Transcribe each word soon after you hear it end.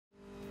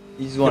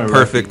You just want The to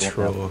wreck perfect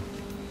people now. troll.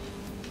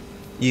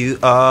 You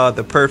are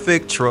the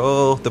perfect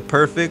troll. The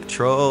perfect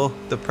troll.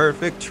 The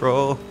perfect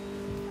troll.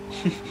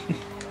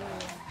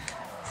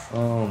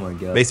 Oh my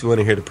god. Makes me want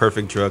to hear the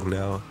perfect drug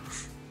now.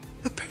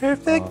 The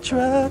perfect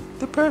drug.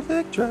 The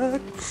perfect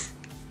drug.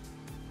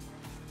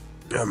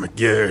 Oh my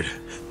god.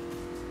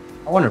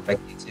 I want to wreck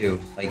you too.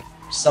 Like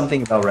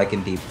something about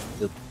wrecking people.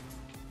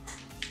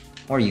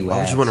 Where you Why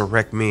would at? you want to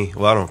wreck me?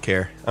 Well, I don't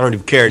care. I don't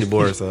even care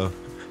anymore, so.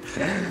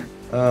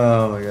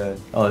 Oh my god.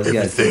 Oh, this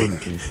guy's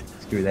Everything.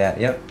 screw that.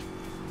 Yep.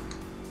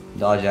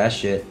 Dodge that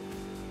shit.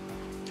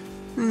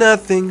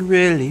 Nothing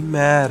really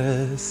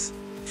matters.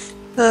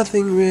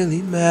 Nothing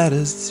really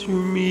matters to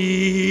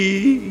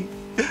me.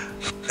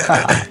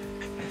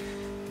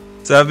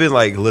 So I've been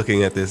like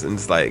looking at this, and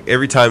it's like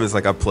every time it's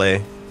like I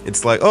play,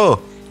 it's like,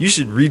 oh, you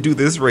should redo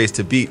this race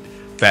to beat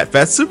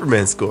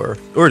FatFatSuperman score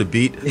or to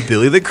beat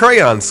Billy the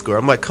Crayon score.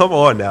 I'm like, come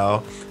on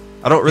now.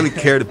 I don't really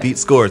care to beat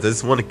scores. I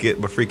just want to get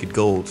my freaking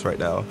golds right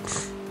now.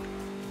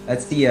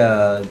 That's the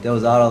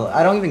those auto.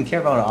 I don't even care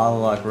about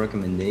Autolog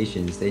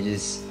recommendations. They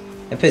just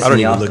it pisses I don't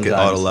me even off look at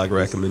sometimes Autolog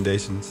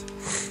recommendations.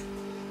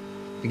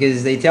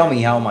 because they tell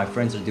me how my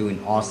friends are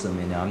doing awesome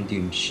and I'm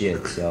doing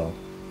shit. So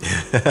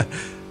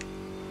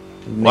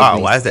Wow,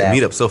 why is that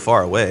meetup so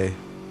far away?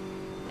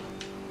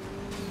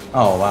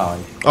 Oh wow.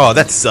 Oh,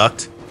 that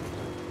sucked.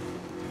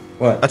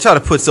 What? I try to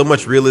put so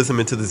much realism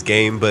into this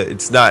game, but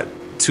it's not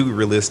too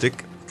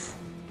realistic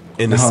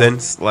in a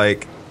sense.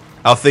 Like,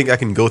 I'll think I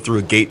can go through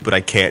a gate, but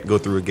I can't go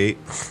through a gate.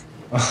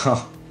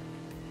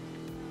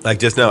 Like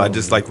just now, I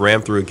just like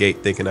rammed through a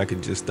gate thinking I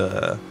could just,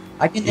 I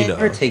can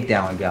never take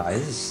down a guy.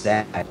 This is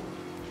sad. Like,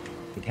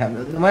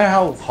 no matter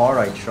how hard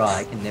I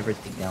try, I can never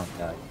take down a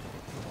guy.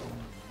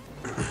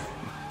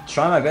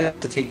 Try my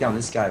best to take down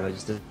this guy, but it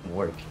just doesn't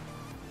work.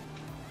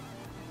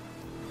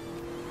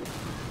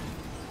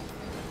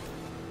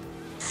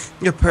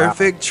 You're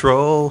perfect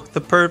troll,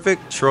 the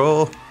perfect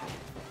troll.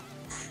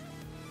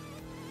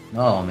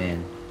 Oh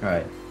man.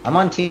 Alright. I'm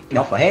on Team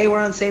Alpha. Hey, we're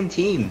on the same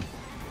team.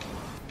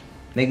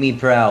 Make me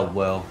proud,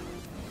 Will.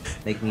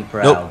 Make me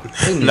proud.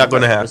 Nope. Not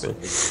gonna happen.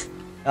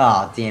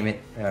 Ah, oh, damn it.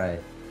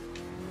 Alright.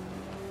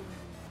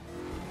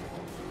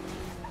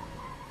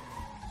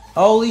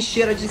 Holy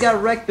shit, I just got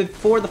wrecked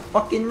before the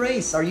fucking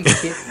race. Are you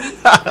kidding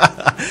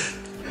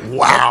me?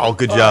 Wow,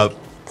 good job.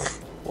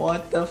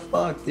 What the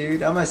fuck,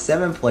 dude? I'm at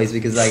 7th place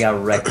because I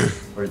got wrecked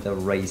before the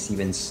race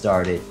even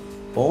started.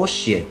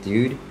 Bullshit,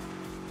 dude.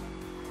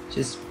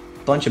 Just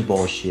bunch of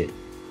bullshit.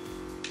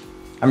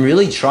 I'm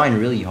really trying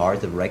really hard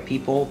to wreck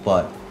people,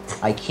 but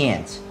I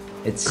can't.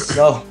 It's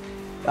so...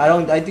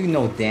 I do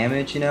no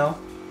damage, you know?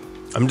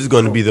 I'm just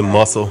going to be the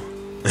muscle.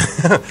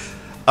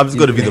 I'm just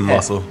going to be the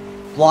muscle.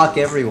 Block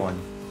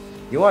everyone.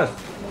 You're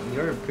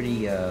pretty,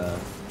 yeah,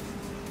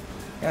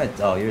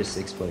 oh, you're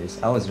 6th place.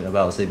 I was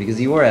about to say, because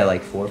you were at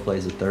like 4th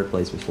place or 3rd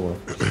place before.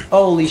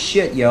 Holy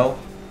shit, yo.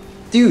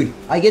 Dude,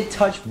 I get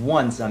touched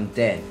once, I'm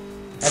dead.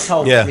 That's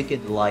how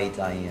freaking light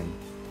I am.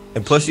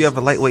 And plus you have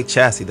a lightweight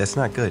chassis, that's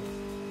not good.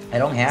 I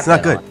don't have it's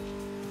not good. On.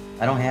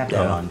 I don't have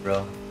that on,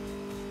 bro.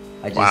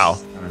 I just, wow.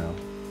 I don't know.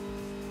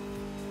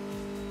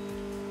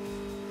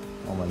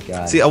 Oh my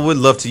god. See, I would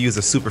love to use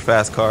a super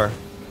fast car.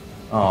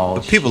 Oh,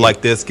 but people like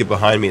this get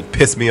behind me and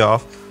piss me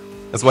off.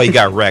 That's why you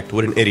got wrecked.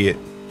 What an idiot.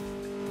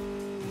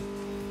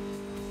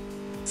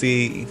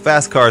 See,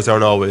 fast cars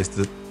aren't always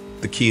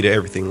the key to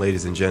everything,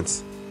 ladies and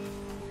gents.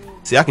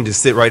 See, I can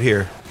just sit right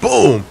here.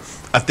 Boom!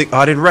 I think, oh,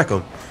 I didn't wreck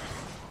him.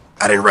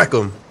 I didn't wreck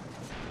him.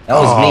 That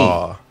was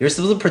me. You're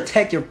supposed to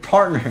protect your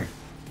partner.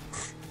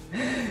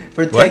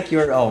 Protect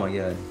your, oh my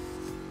god.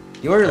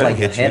 You're like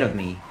ahead of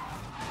me.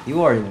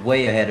 You are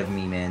way ahead of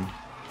me, man.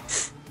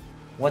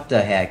 What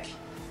the heck?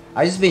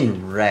 I just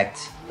been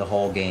wrecked the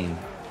whole game.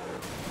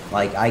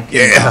 Like, I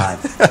cannot.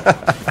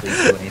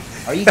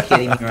 Are you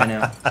kidding me right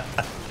now?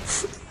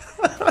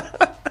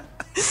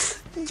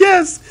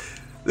 Yes!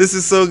 This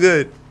is so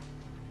good.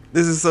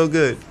 This is so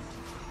good.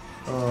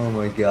 Oh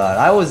my god.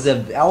 I was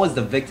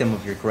the victim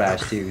of your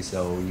crash too,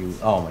 so you,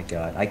 oh my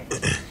god.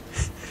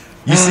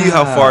 You see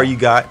how far you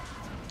got?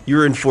 You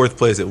were in 4th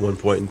place at one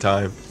point in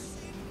time.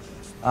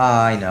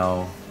 I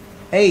know.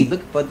 Hey,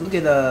 look at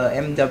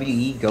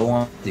MWE go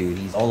on, dude.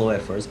 He's all the way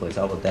at 1st place.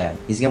 How about that?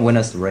 He's gonna win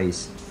us the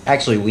race.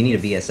 Actually, we need to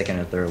be at 2nd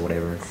or 3rd,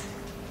 whatever.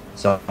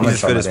 So I'm gonna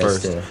try my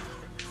best to.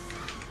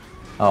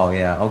 Oh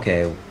yeah.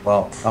 Okay.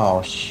 Well.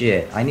 Oh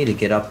shit. I need to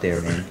get up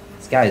there, man.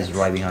 This guy is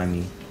right behind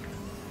me.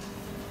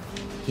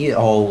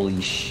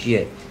 Holy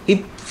shit.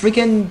 He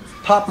freaking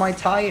popped my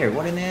tire.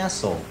 What an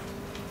asshole.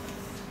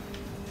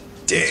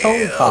 Damn. He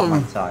totally popped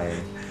my tire.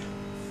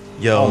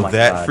 Yo,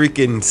 that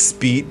freaking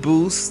speed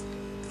boost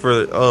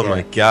for, oh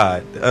my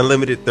god. The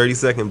unlimited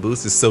 30-second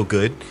boost is so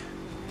good.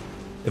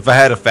 If I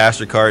had a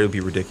faster car, it would be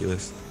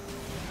ridiculous.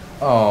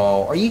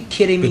 Oh, are you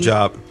kidding me? Good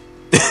job.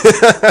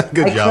 Good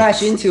job. I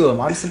crashed into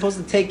him. I'm supposed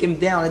to take him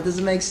down. It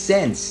doesn't make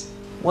sense.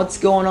 What's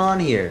going on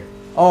here?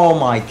 Oh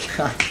my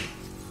god.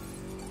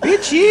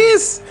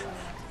 Bitches!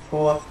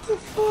 What the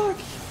fuck?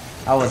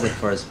 I was at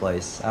 1st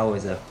place. I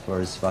was at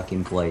 1st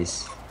fucking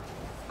place.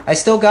 I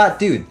still got,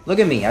 dude. Look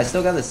at me. I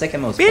still got the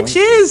second most points.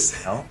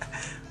 Bitches. No?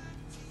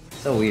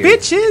 So weird.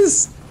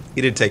 Bitches.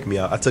 He didn't take me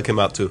out. I took him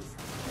out too.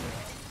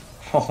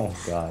 Oh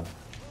god.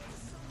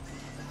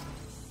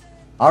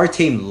 Our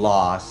team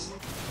lost.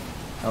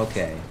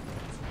 Okay.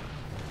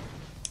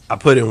 I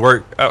put in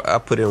work. I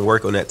put in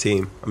work on that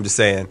team. I'm just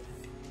saying.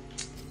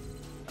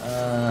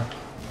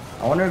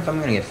 I wonder if I'm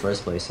gonna get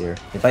first place here.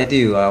 If I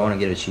do, I want to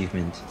get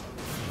achievement.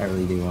 I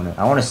really do want to.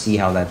 I want to see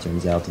how that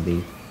turns out to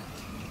be.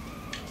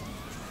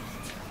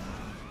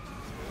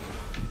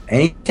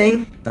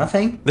 Anything?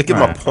 Nothing? Look at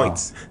my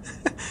points.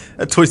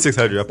 At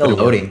 2600, I put Still in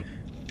loading. work.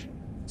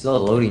 Still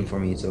loading for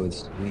me, so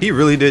it's weird. He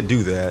really did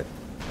do that.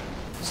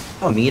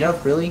 Still a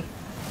meetup, really?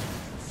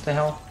 What the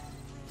hell?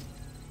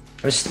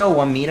 There's still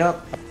one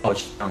meetup? Oh,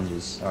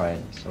 challenges. Alright,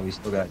 so we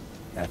still got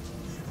that.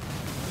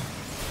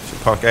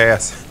 Punk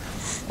ass.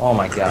 Oh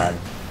my god.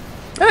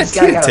 This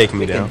guy got take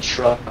me down.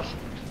 Truck,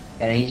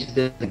 and he just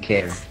doesn't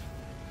care.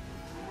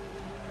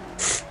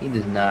 He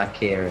does not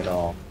care at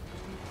all.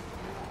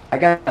 I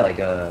got like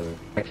a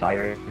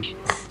fire.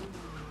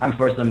 I'm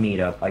first on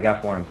meetup. I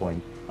got 400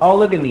 points. Oh,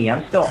 look at me.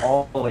 I'm still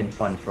all in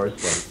fun first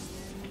place.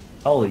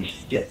 Holy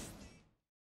shit.